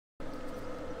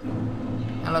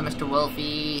Hello, Mr.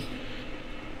 Wolfie.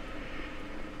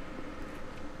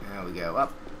 There we go,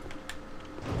 up.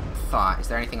 Thought, is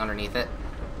there anything underneath it?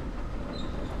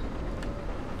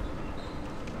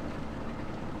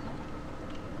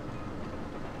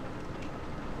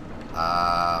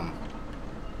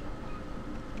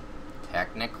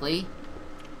 Technically,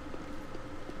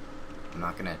 I'm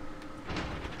not gonna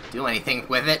do anything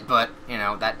with it, but, you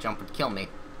know, that jump would kill me.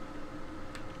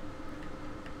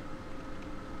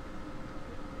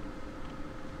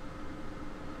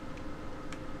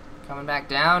 Coming back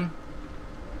down.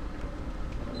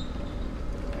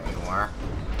 There you are.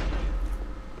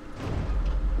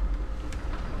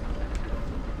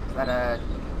 Is that a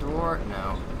door?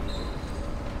 No.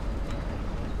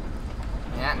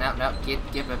 Yeah, no, give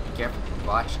it,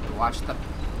 watch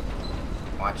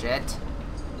it.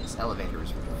 This elevator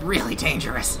is really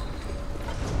dangerous.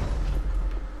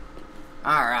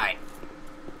 Alright.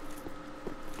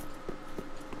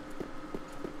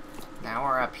 Now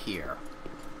we're up here.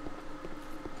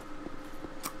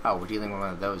 Oh, we're dealing with one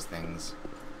of those things.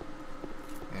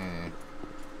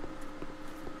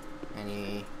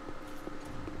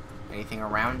 Anything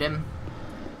around him?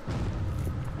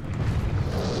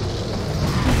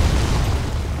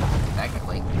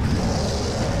 Technically.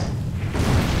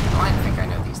 Oh, I think I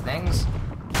know these things.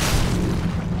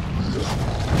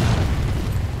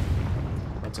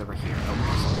 What's over here? Oh,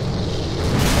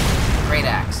 great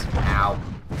axe. Ow.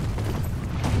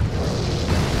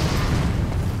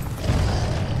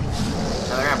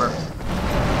 Another ember.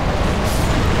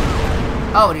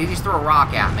 Oh, did he just throw a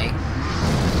rock at me?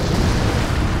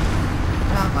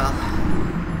 Oh, well.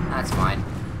 That's fine.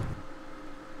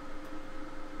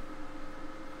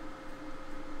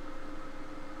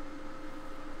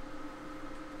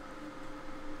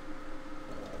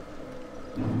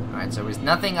 Alright, so there's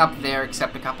nothing up there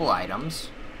except a couple items.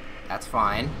 That's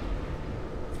fine.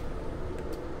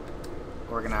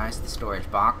 Organize the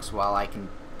storage box while I can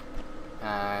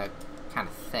kind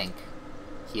of think.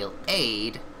 Heal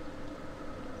aid.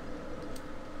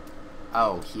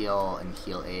 Oh, heal and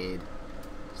heal aid.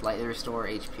 Slightly restore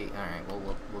HP. Alright,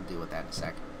 well, we'll deal with that in a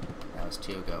sec. Those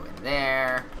two go in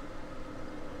there.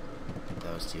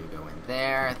 Those two go in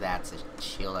there. That's a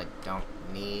shield I don't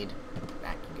need.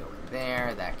 That can go in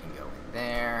there. That can go in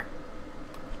there.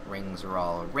 Rings are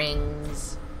all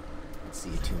rings. Let's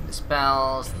see, attune the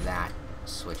spells. That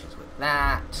switches with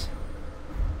that.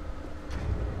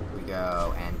 We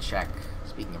go and check,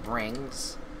 speaking of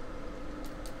rings,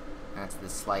 that's the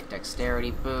slight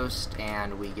dexterity boost,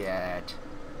 and we get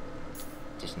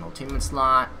additional attunement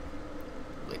slot,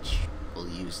 which we'll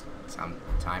use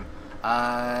sometime.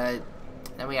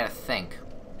 Then we gotta think.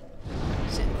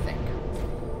 Sit and think.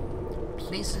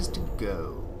 Places to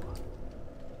go.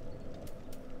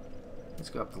 Let's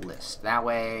go up the list. That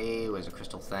way was a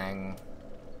crystal thing.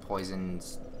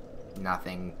 Poisons,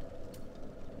 nothing.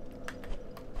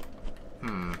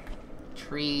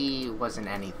 Tree wasn't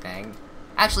anything.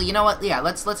 Actually, you know what? Yeah,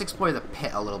 let's explore the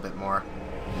pit a little bit more.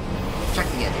 Check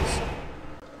the edges.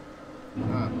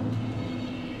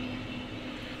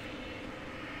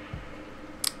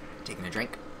 Taking a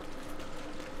drink.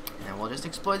 And we'll just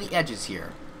explore the edges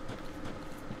here.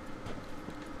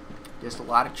 Just a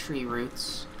lot of tree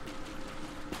roots.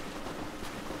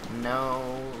 No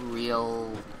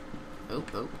real... Oh.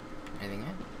 Anything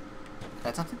here?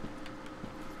 That something?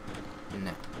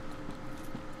 No.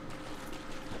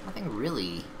 Nothing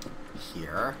really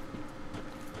here.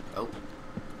 Oh.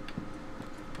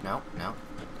 No.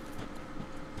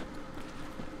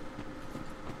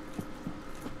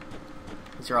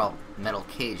 These are all metal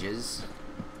cages.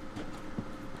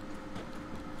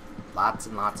 Lots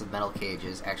and lots of metal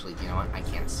cages. Actually, you know what? I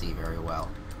can't see very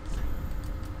well.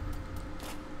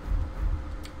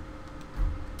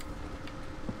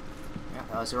 Yeah,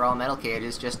 those are all metal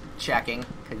cages. Just checking.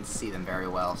 Couldn't see them very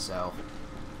well, so...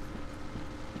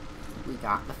 We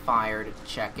got the fire to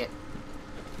check it.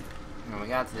 And we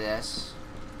got this.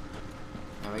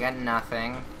 And we got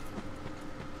nothing.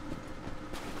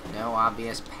 No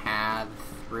obvious path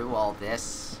through all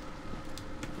this.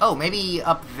 Oh, maybe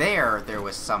up there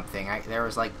was something. There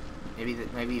was like,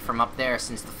 maybe from up there,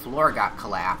 since the floor got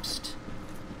collapsed,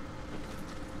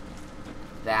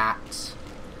 that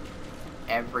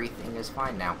everything is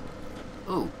fine now.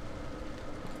 Ooh.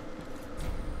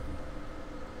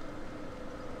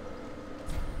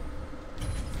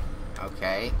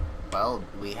 Okay. Well,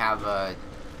 we have a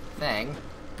thing.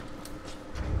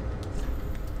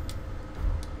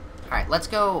 Alright, let's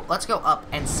go up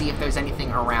and see if there's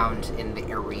anything around in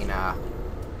the arena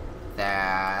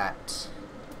that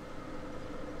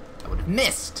I would have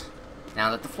missed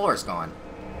now that the floor is gone.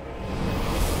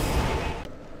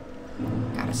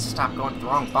 Gotta stop going to the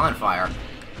wrong bonfire.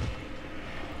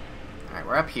 Alright,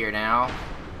 we're up here now.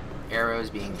 Arrows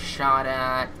being shot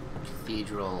at.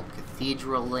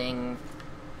 Cathedraling.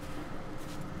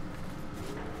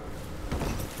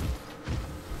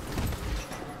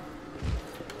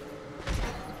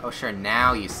 Oh, sure,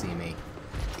 now you see me.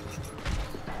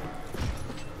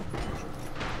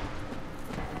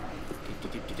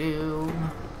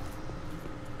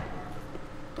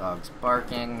 Dogs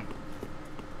barking.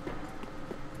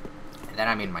 And then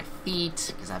I'm in my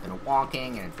feet, because I've been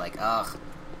walking, and it's like, ugh.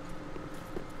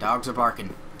 Dogs are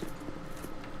barking.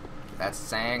 That's the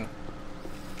saying.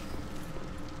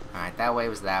 Alright, that way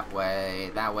was that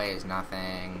way. That way is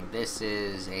nothing. This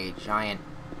is a giant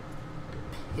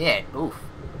pit. Oof.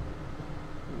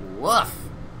 Woof!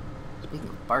 Speaking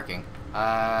of barking,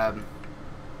 yeah,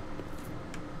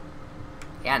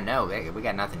 no, we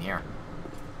got nothing here.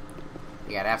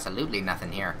 We got absolutely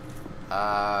nothing here.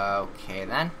 Okay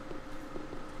then.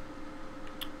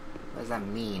 What does that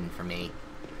mean for me?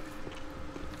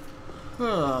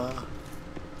 Oh,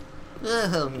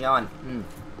 I'm yawn. You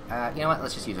know what?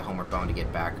 Let's just use a homeward bone to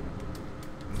get back.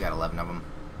 We've got 11 of them.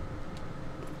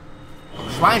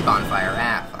 Shrine bonfire.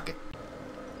 Ah, fuck it.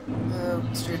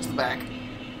 Straight to the back.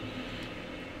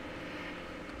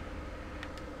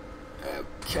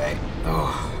 Okay.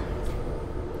 Oh.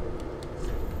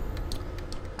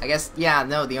 I guess, yeah,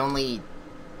 no, the only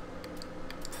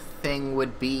thing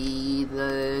would be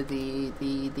the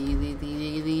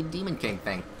Demon King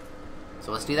thing.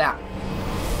 So let's do that.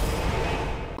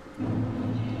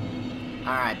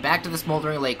 Alright, back to the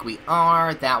Smoldering Lake we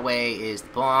are. That way is the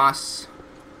boss.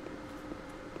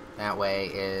 That way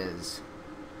is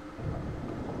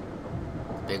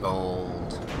big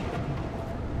old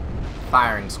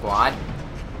firing squad.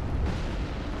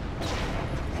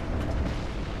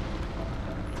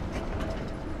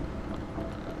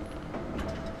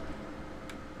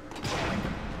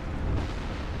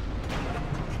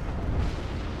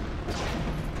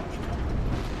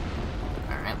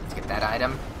 Alright, let's get that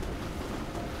item.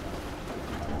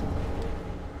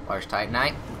 Large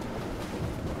Titanite.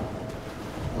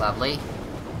 Lovely.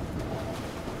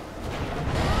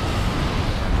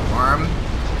 Worm.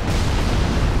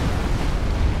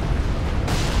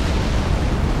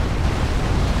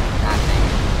 That thing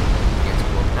gets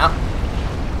woken up.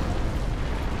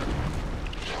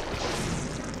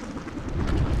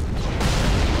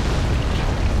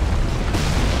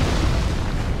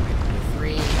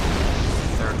 Three.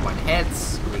 Third one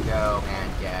hits. Here we go and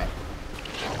get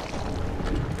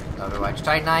another Large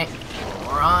Titanite.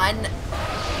 Run.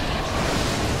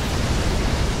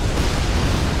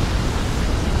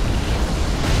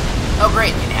 Oh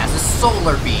great, it has a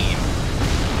solar beam!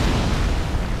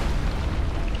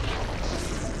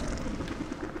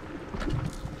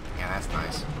 Yeah, that's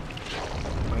nice.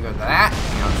 I'm gonna go to that,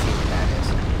 and let's see what that is.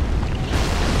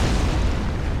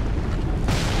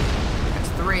 That's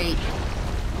 3.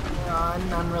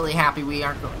 I'm really happy we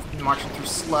aren't marching through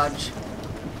sludge.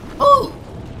 Ooh!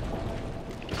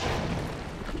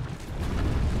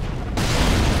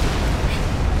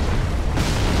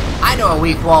 I know a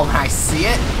weak wall when I see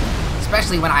it.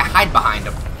 Especially when I hide behind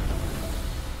them.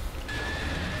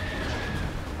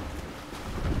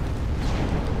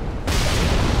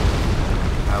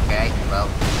 Okay, well,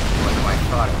 it wasn't what I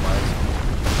thought it was.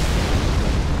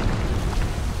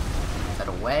 Is that a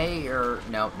way, or...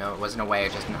 No, it wasn't a way,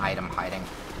 it's just an item hiding.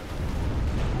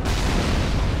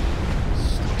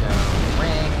 Stone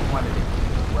ring, what did it do?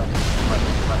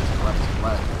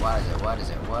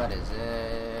 What is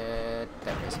it?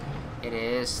 There it is. It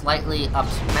is slightly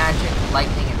ups magic,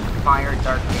 lightning, and fire,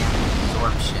 dark damage,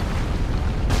 absorption.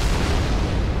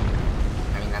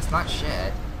 I mean, that's not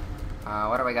shit.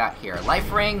 What do I got here?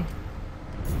 Life ring?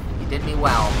 You did me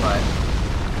well, but...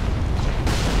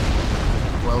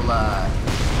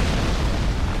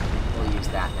 we'll use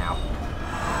that now.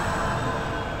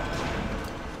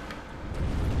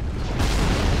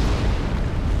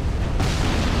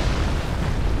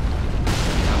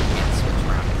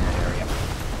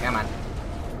 Come on.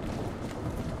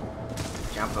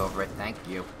 Jump over it, thank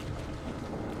you.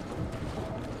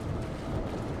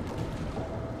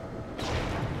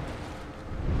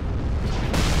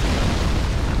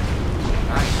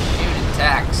 Nice shoot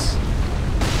attacks.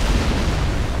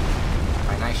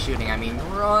 By nice shooting, I mean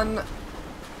run.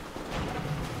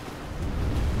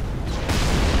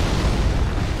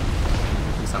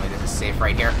 Please tell me this is safe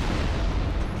right here.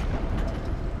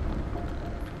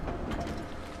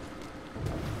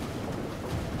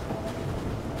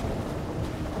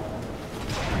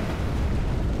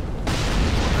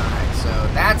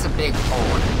 That's a big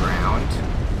hole in the ground.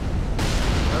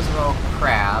 Those are all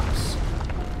crabs.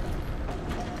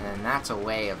 that's a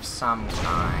way of some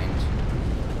kind.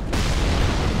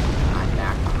 I'm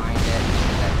back behind it.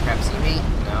 Did that crap see me?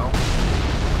 No.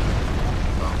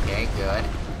 Okay, good.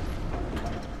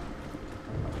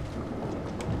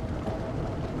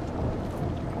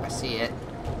 I see it.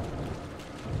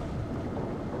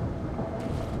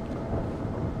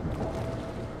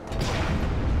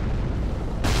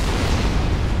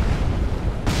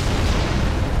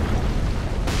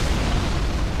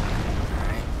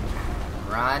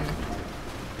 Run.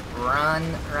 Run,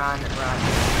 run, run.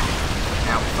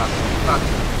 Ow, fuck, fuck,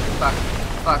 fuck,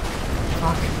 fuck,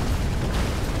 fuck.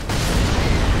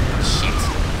 Shit.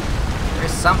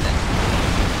 There's something.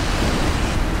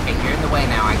 Okay, you're in the way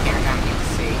now. I can't kind of get to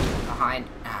see. Behind.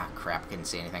 Ah, crap. Couldn't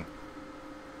see anything.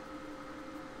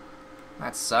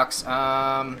 That sucks.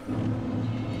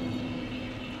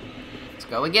 Let's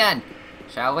go again,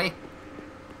 shall we?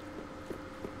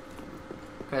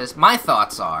 Because my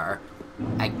thoughts are,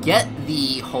 I get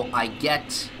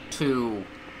to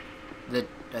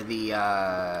the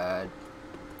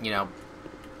you know,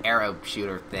 arrow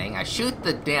shooter thing. I shoot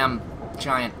the damn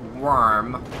giant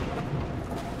worm,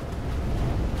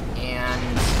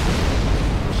 and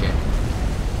shit.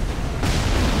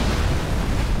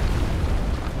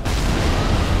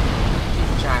 Shoot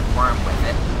the giant worm with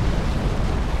it.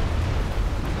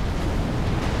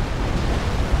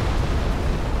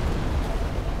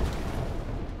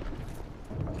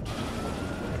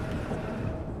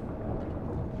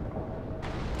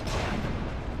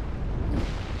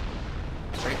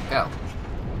 Go.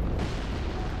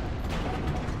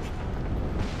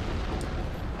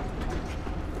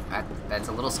 That's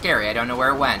a little scary. I don't know where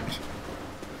it went.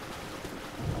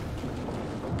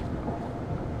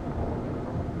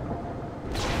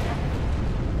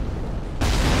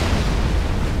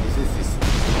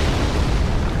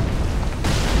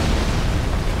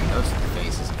 Taking those to the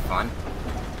face isn't fun.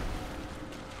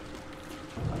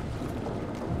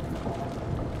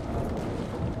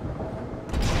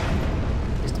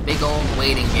 Big old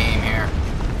waiting game here.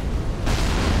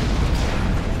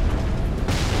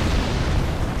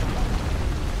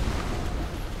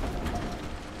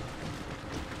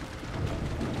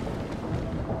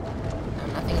 No,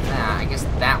 nothing in that. I guess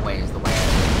that way is the way.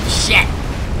 Shit!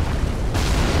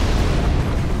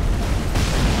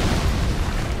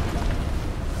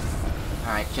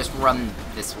 Alright, just run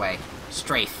this way.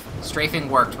 Strafe. Strafing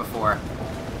worked before.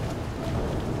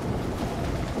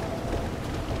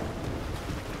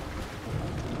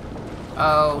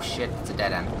 Oh shit, it's a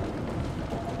dead end.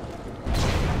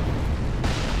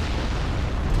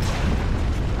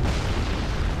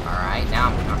 Alright, now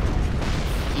I'm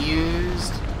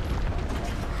confused.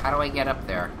 How do I get up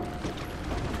there?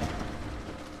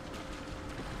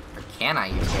 Or can I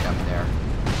even get up there?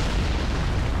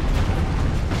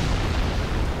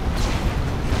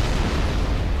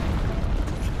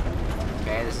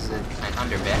 Okay, this is an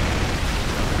underbit.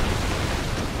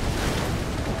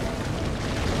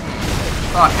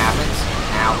 Thought happens.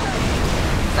 Now,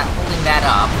 is that holding that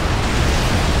up?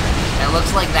 It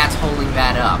looks like that's holding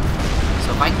that up.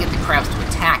 So if I can get the crabs to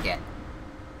attack it,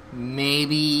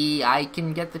 maybe I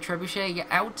can get the trebuchet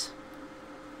out?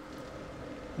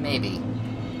 Maybe.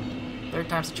 Third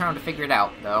time's the charm to figure it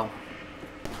out, though.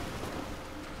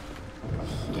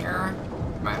 Here?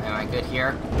 Am I good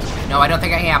here? No, I don't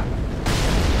think I am.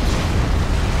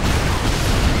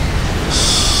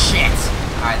 Shit!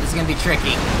 Alright, this is gonna be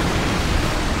tricky.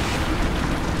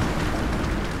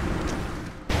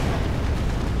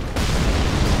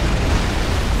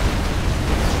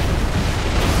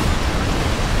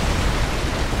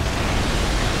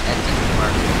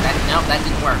 Nope, that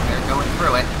didn't work. They're going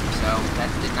through it, so that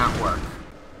did not work.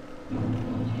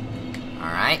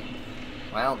 Alright.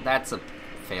 Well, that's a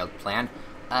failed plan.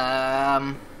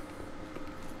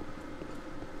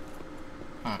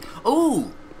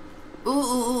 Ooh!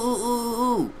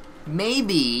 Ooh!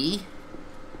 Maybe...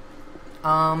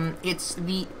 it's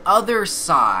the other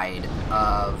side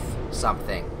of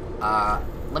something.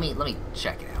 Let me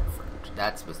check it out first.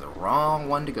 That was the wrong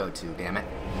one to go to, damn it.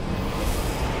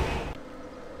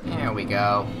 There we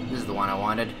go. This is the one I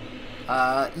wanted.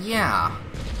 Yeah.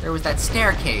 There was that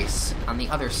staircase on the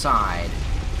other side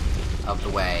of the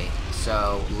way.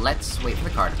 So, let's wait for the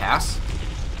car to pass.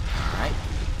 Alright.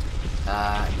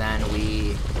 Then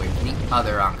we wait for the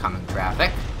other oncoming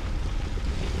traffic.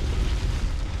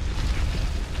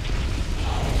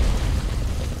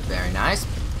 Very nice.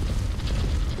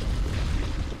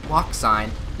 Walk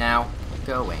sign. Now,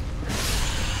 going.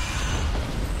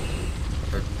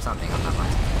 Or something on that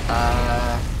line.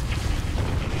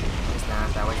 Is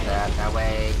that way, that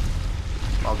way.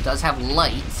 Well, it does have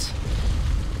lights.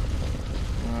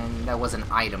 And That was an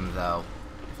item, though,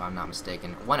 if I'm not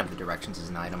mistaken. One of the directions is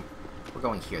an item. We're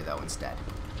going here, though, instead.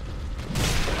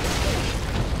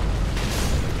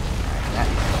 Alright, that...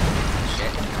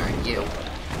 Shit. Alright, you.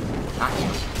 Not you.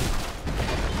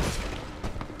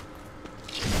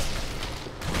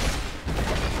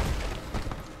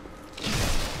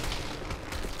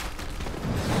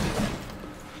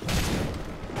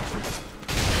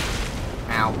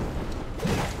 Ow.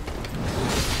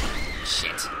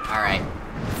 Shit. Alright.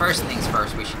 First things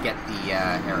first, we should get the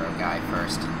arrow guy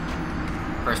first.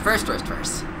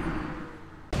 First.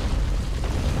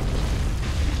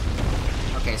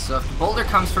 Okay, so if the boulder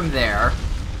comes from there,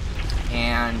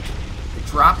 and the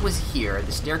drop was here,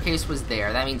 the staircase was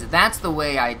there, that means that's the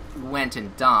way I went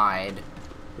and died,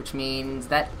 which means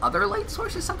that other light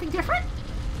source is something different?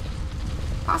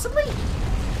 Possibly?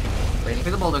 Waiting for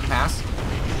the boulder to pass.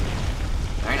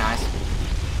 Very nice.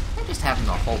 They're just having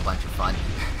a whole bunch of fun,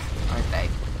 aren't they?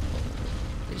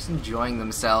 They're just enjoying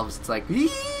themselves. It's like,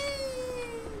 we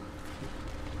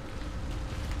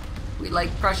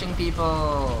like crushing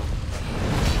people.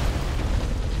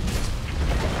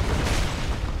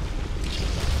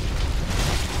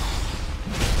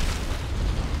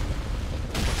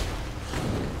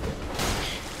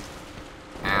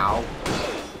 Ow.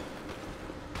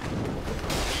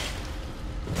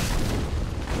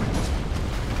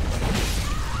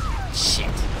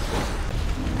 Shit.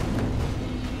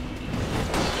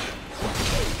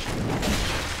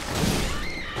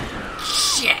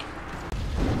 Shit.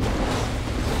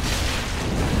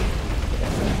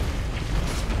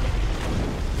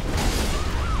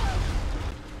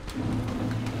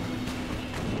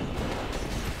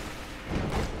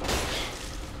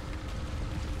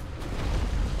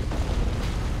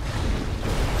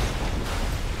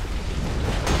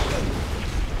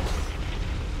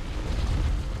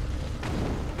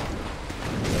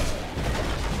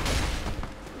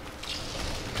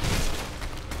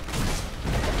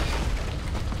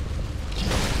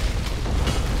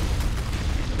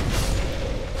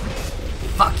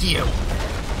 Fuck you!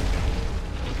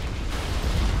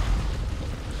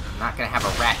 I'm not gonna have a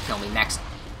rat kill me next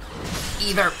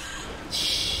either.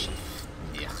 Shh.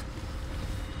 Ugh.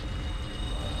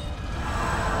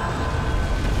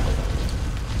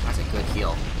 That's a good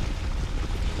heal.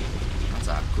 That's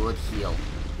a good heal.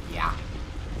 Yeah.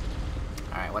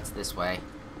 Alright, what's this way?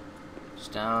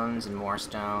 Stones and more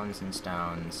stones and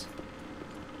stones.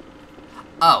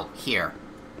 Oh, here.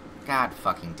 God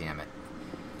fucking damn it.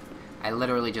 I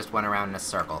literally just went around in a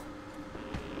circle.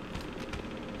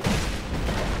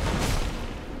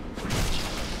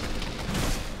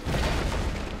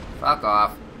 Fuck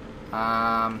off.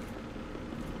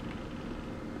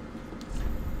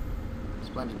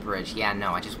 Splendid bridge. Yeah,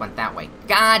 no, I just went that way.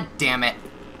 God damn it!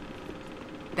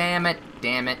 Damn it,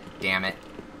 damn it, damn it.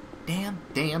 Damn.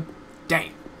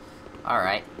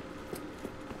 Alright.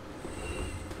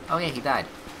 Oh yeah, he died.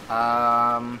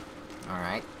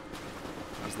 Alright.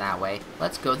 Goes that way.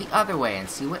 Let's go the other way and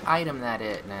see what item that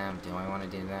is. Nah, do I want to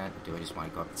do that? Or do I just want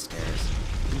to go up the stairs?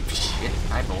 Shit.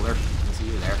 Hi, boulder. I see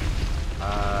you there.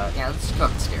 Yeah, let's just go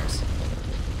up the stairs.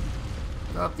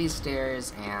 Go up these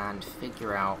stairs and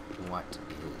figure out what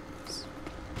is.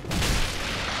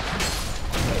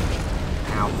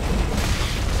 Ow.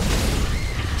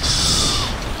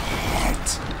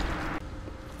 Shit.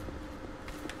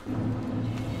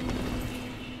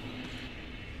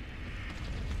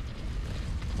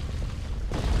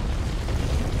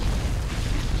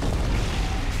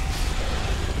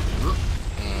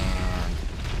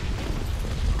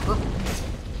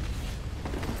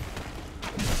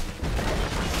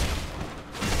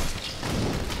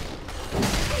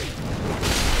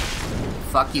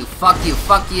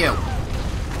 Fuck you!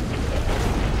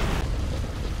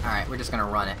 Alright, we're just gonna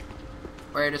run it.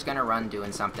 We're just gonna run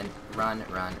doing something. Run.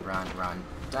 Dodge.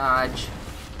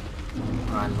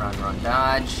 Run,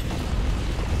 dodge.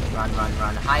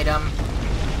 Run, item.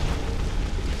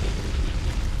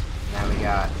 Now we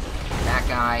got that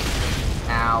guy.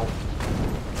 Ow.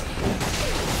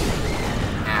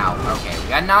 Okay, we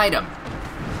got an item.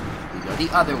 We go the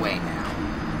other way now.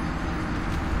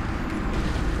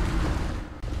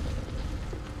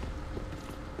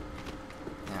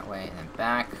 And then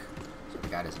back. So the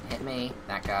guy doesn't hit me.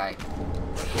 That guy.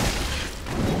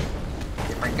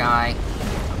 Different guy.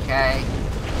 Okay.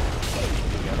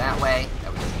 We go that way.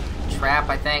 That was a trap,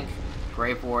 I think.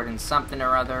 Grave Warden something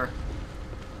or other.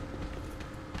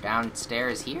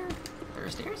 Downstairs here? There are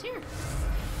stairs here?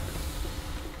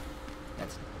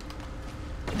 That's...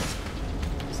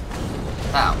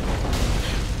 Oh.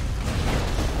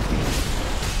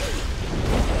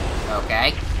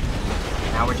 Okay.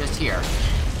 Now we're just here.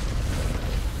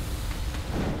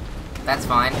 That's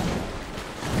fine.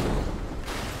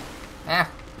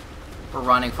 We're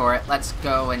running for it. Let's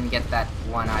go and get that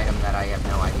one item that I have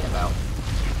no idea about.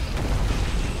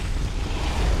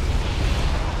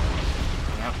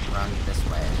 Yep, run this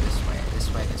way, this way, this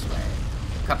way, this way.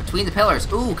 Cut between the pillars.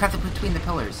 Ooh, cut between the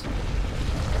pillars.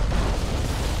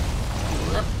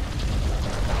 Flip.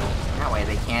 That way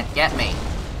they can't get me.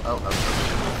 Oh,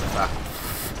 fuck.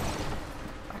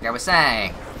 Like I was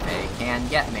saying, they can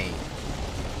get me.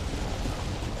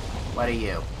 What are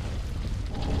you?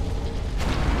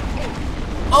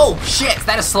 Oh, shit! Is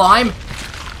that a slime?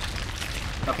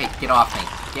 Okay, get off me.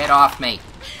 Get off me.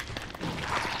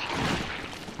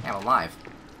 I'm alive.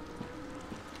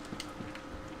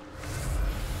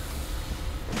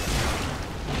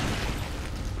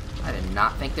 I did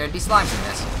not think there'd be slimes in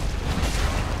this.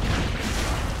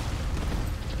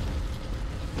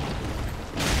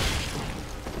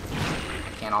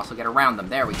 I can also get around them.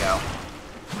 There we go.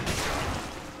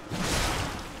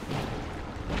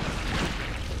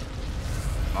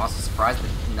 I'm also surprised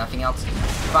that nothing else is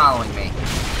following me.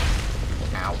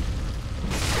 Ow.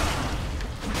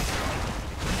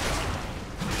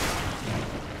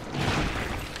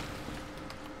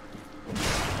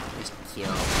 Just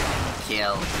kill.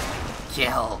 Kill.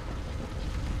 Kill.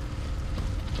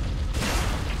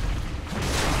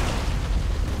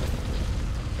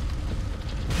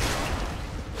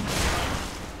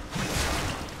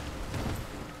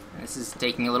 This is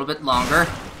taking a little bit longer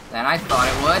than I thought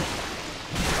it would.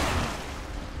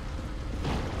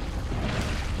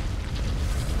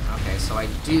 Okay, so I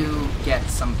do get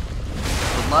some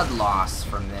blood loss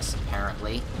from this,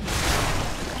 apparently.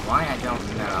 Why, I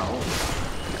don't know.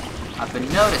 I've been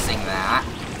noticing that.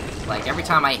 Like, every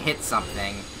time I hit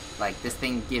something, like, this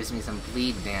thing gives me some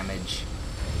bleed damage.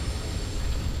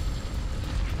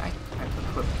 I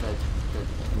equip the...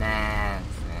 Nah.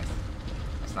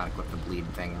 Let's not equip the bleed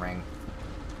thing ring.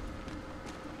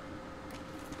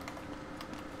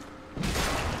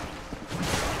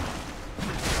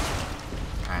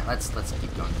 Alright, let's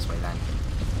keep going this way then.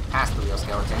 Past the wheel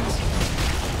skeletons.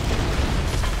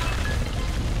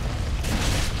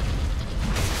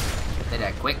 Did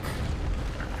that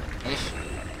quick-ish.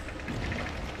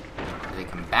 Do they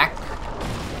come back?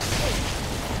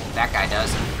 That guy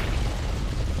does.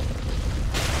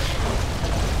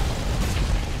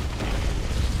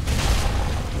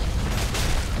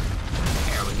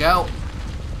 There we go.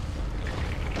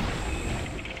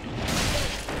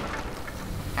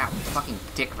 Ow, fucking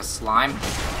dick of a slime.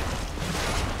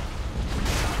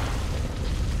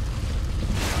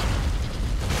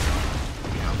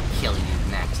 I'll kill you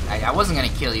next. I wasn't gonna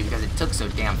kill you because it took so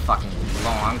damn fucking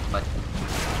long, but...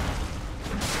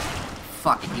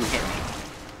 Fuck it, you hit me.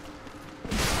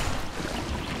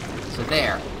 So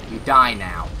there, you die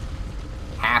now.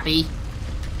 Happy?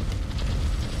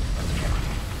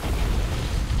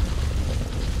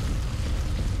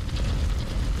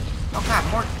 Oh god,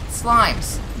 more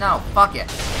slimes! No, fuck it.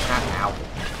 Not now.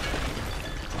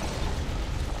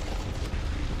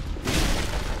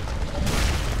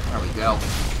 There we go.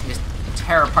 Just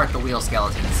tear apart the wheel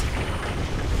skeletons.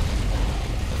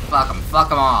 Fuck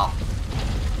them all.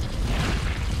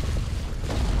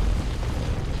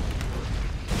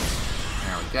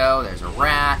 There we go, there's a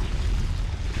rat.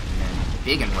 And then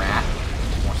big and rat.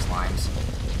 More slimes.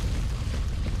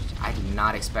 I did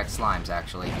not expect slimes,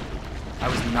 actually. I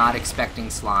was not expecting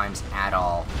slimes at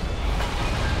all.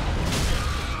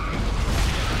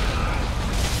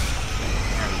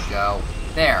 There we go.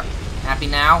 There. Happy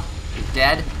now? You're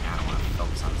dead? I don't want to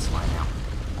focus on the slime now.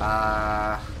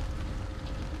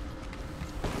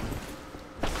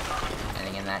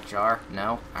 Anything in that jar?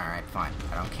 No? Alright, fine.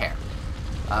 I don't care.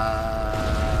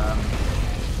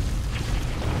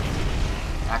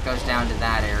 That goes down to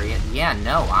that area. Yeah,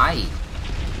 no, I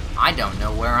don't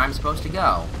know where I'm supposed to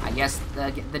go. I guess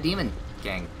the Demon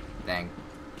Gang thing.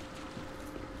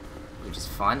 Which is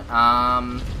fun. Go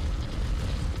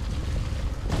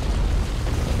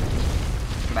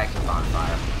back to the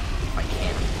bonfire. If I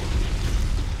can.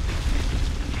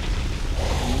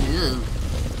 Ew.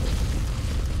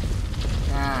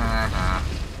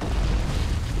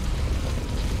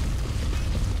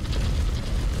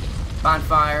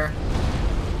 Bonfire.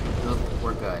 Oop,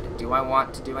 we're good. Do I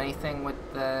want to do anything with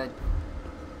the...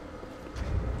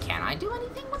 Can I do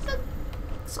anything with the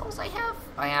souls I have?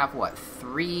 I have, what,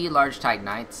 3 large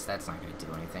Tignites? That's not going to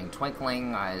do anything.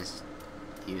 Twinkling is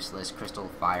useless. Crystal,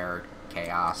 Fire,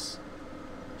 Chaos,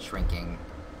 Shrinking.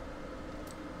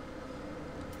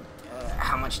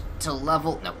 How much to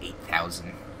level? No,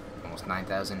 8,000. Almost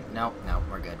 9,000. Nope, no,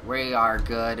 we're good. We are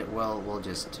good. We'll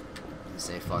just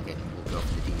say fuck it and we'll go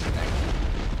for the demon thing.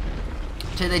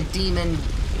 To the demon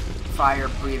fire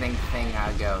breathing thing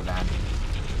I go then.